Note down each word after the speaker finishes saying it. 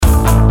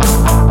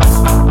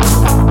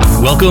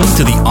Welcome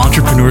to the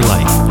Entrepreneur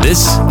Life.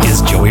 This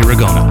is Joey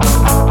Ragona.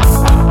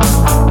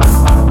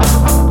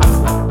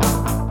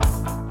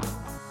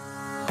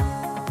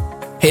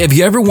 Hey, have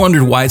you ever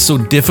wondered why it's so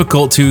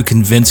difficult to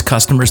convince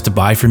customers to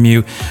buy from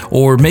you?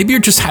 Or maybe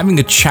you're just having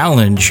a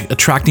challenge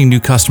attracting new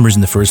customers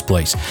in the first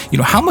place.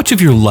 How much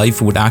of your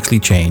life would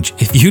actually change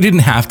if you didn't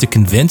have to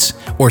convince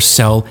or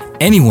sell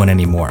anyone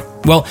anymore?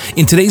 Well,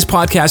 in today's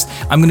podcast,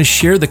 I'm going to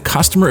share the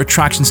customer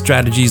attraction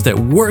strategies that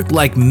work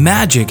like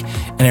magic,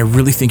 and I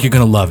really think you're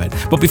going to love it.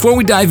 But before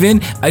we dive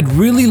in, I'd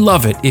really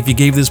love it if you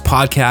gave this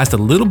podcast a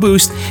little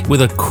boost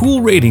with a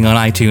cool rating on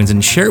iTunes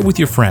and share it with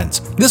your friends.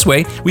 This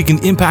way, we can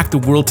impact the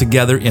world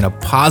together in a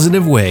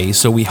positive way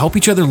so we help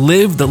each other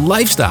live the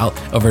lifestyle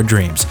of our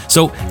dreams.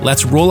 So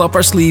let's roll up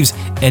our sleeves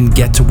and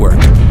get to work.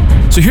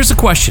 So here's the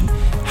question.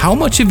 How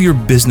much of your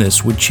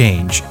business would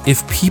change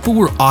if people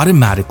were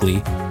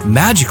automatically,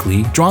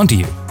 magically drawn to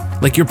you,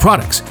 like your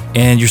products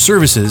and your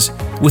services,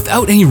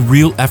 without any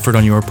real effort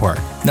on your part?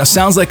 Now,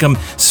 sounds like I'm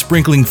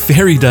sprinkling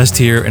fairy dust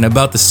here and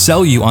about to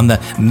sell you on the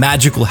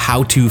magical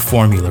how-to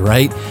formula,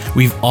 right?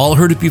 We've all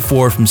heard it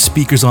before from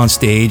speakers on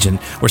stage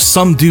or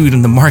some dude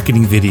in the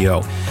marketing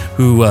video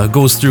who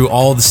goes through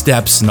all the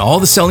steps and all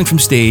the selling from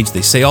stage.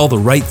 They say all the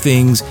right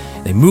things,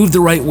 they move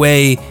the right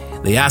way,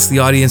 they ask the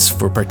audience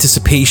for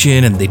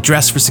participation, and they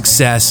dress for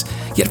success.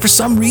 Yet for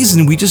some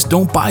reason, we just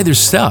don't buy their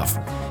stuff.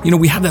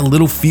 We have that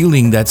little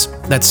feeling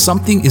that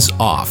something is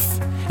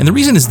off. And the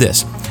reason is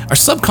this. Our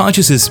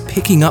subconscious is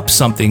picking up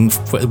something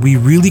we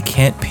really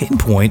can't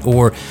pinpoint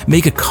or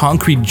make a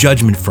concrete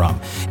judgment from.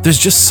 There's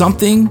just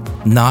something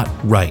not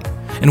right.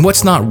 And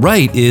what's not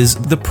right is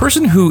the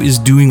person who is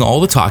doing all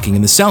the talking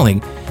and the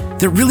selling,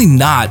 they're really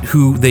not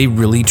who they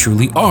really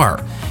truly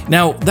are.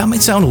 Now, that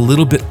might sound a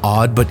little bit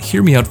odd, but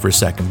hear me out for a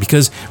second,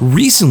 because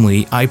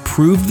recently I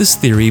proved this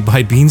theory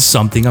by being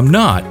something I'm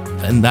not,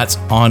 and that's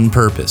on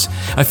purpose.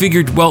 I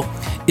figured, well,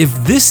 if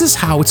this is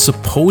how it's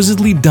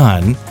supposedly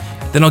done,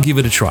 then I'll give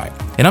it a try.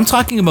 And I'm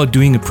talking about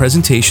doing a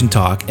presentation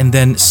talk and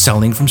then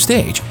selling from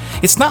stage.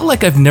 It's not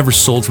like I've never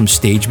sold from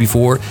stage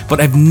before, but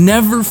I've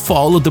never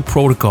followed the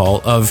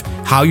protocol of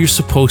how you're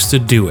supposed to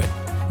do it.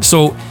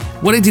 So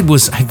what I did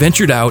was I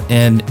ventured out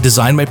and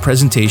designed my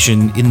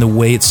presentation in the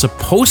way it's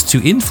supposed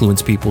to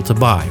influence people to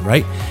buy,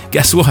 right?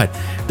 Guess what?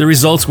 The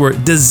results were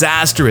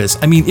disastrous.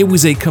 It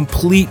was a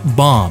complete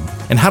bomb.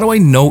 And how do I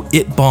know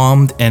it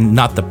bombed and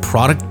not the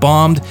product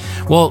bombed?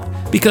 Well,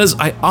 because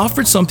I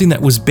offered something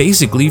that was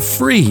basically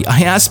free.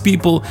 I asked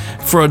people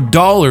for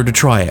 $1 to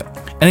try it.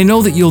 And I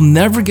know that you'll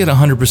never get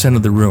 100%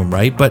 of the room,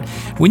 right? But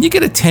when you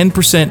get a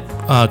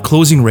 10%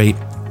 closing rate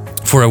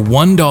for a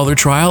 $1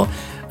 trial,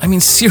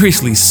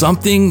 seriously,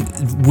 something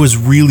was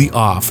really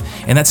off,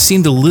 and that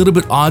seemed a little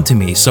bit odd to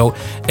me. So,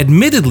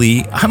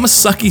 admittedly, I'm a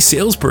sucky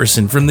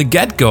salesperson from the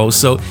get-go,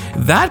 so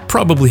that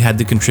probably had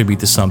to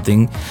contribute to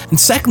something. And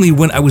secondly,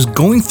 when I was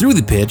going through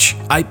the pitch,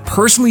 I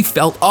personally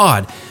felt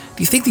odd.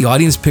 Do you think the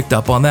audience picked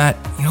up on that?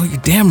 You're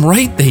damn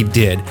right they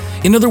did.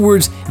 In other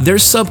words, their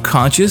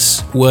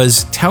subconscious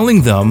was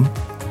telling them,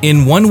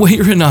 in one way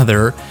or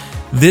another,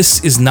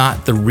 this is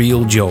not the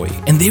real Joey.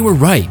 And they were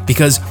right,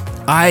 because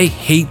I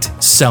hate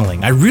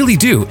selling. I really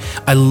do.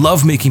 I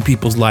love making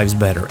people's lives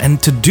better.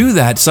 And to do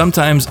that,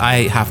 sometimes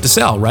I have to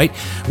sell, right?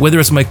 Whether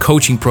it's my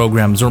coaching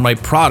programs or my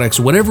products,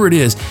 whatever it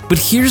is. But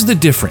here's the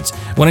difference.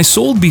 When I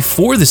sold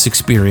before this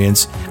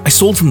experience, I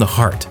sold from the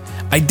heart.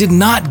 I did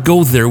not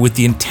go there with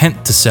the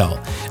intent to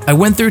sell. I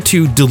went there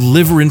to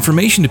deliver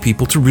information to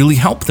people to really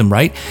help them,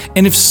 right?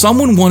 And if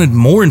someone wanted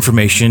more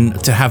information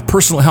to have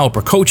personal help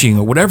or coaching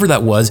or whatever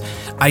that was,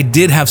 I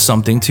did have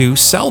something to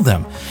sell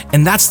them.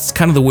 And that's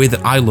kind of the way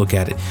that I look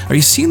at it. Are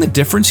you seeing the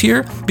difference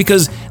here?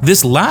 Because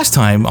this last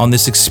time on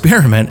this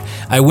experiment,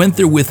 I went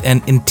there with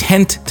an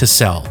intent to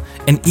sell.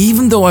 And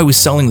even though I was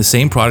selling the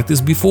same product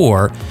as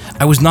before,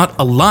 I was not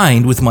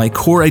aligned with my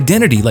core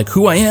identity, like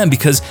who I am,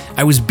 because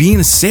I was being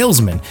a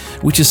salesman,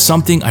 which is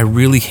something I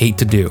really hate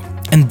to do.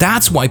 And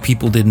that's why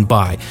people didn't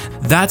buy.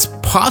 That's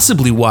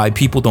possibly why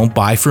people don't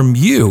buy from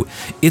you.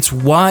 It's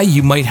why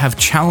you might have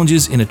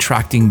challenges in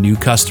attracting new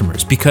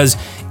customers. Because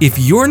if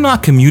you're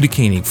not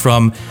communicating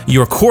from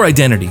your core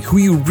identity, who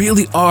you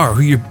really are,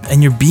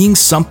 and you're being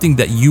something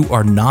that you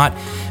are not,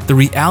 the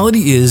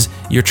reality is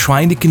you're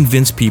trying to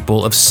convince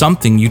people of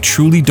something you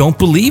truly don't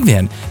believe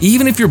in,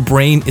 even if your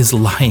brain is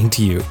lying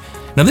to you.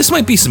 Now, this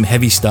might be some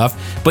heavy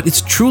stuff, but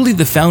it's truly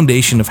the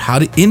foundation of how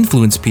to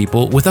influence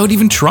people without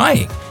even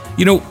trying.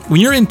 When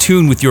you're in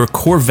tune with your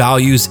core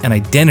values and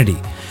identity,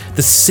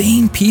 the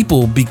same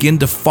people begin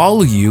to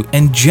follow you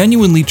and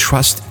genuinely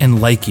trust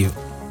and like you.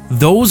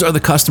 Those are the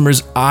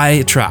customers I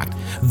attract.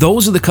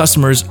 Those are the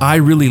customers I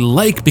really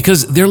like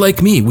because they're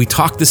like me. We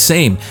talk the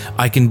same.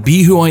 I can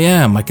be who I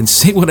am. I can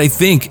say what I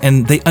think,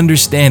 and they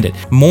understand it.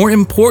 More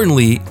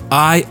importantly,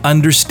 I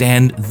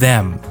understand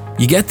them.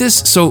 You get this?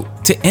 So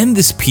to end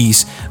this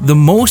piece, the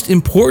most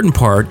important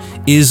part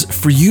is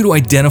for you to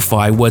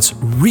identify what's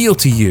real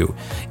to you.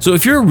 So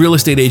if you're a real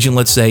estate agent,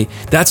 let's say,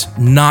 that's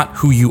not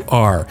who you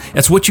are.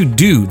 That's what you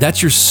do.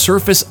 That's your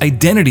surface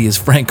identity, as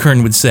Frank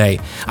Kern would say.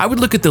 I would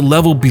look at the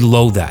level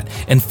below that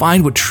and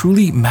find what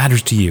truly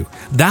matters to you.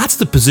 That's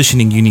the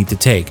positioning you need to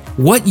take.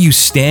 What you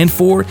stand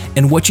for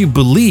and what you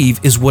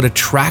believe is what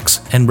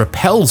attracts and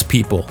repels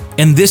people.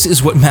 And this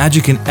is what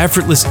magic and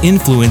effortless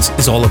influence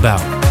is all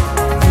about.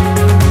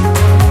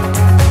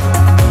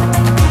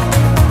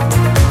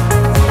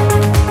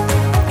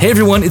 Hey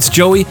everyone, it's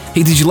Joey.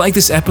 Hey, did you like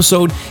this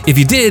episode? If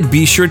you did,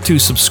 be sure to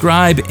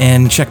subscribe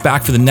and check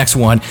back for the next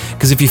one,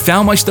 because if you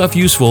found my stuff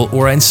useful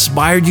or I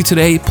inspired you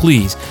today,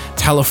 please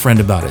tell a friend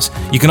about us.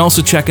 You can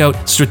also check out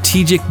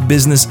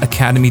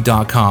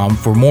strategicbusinessacademy.com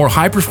for more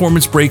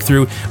high-performance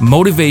breakthrough,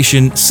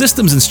 motivation,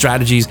 systems, and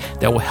strategies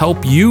that will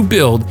help you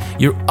build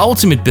your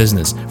ultimate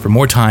business for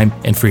more time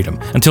and freedom.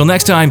 Until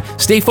next time,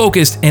 stay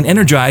focused and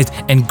energized,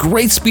 and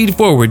great speed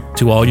forward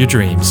to all your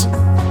dreams.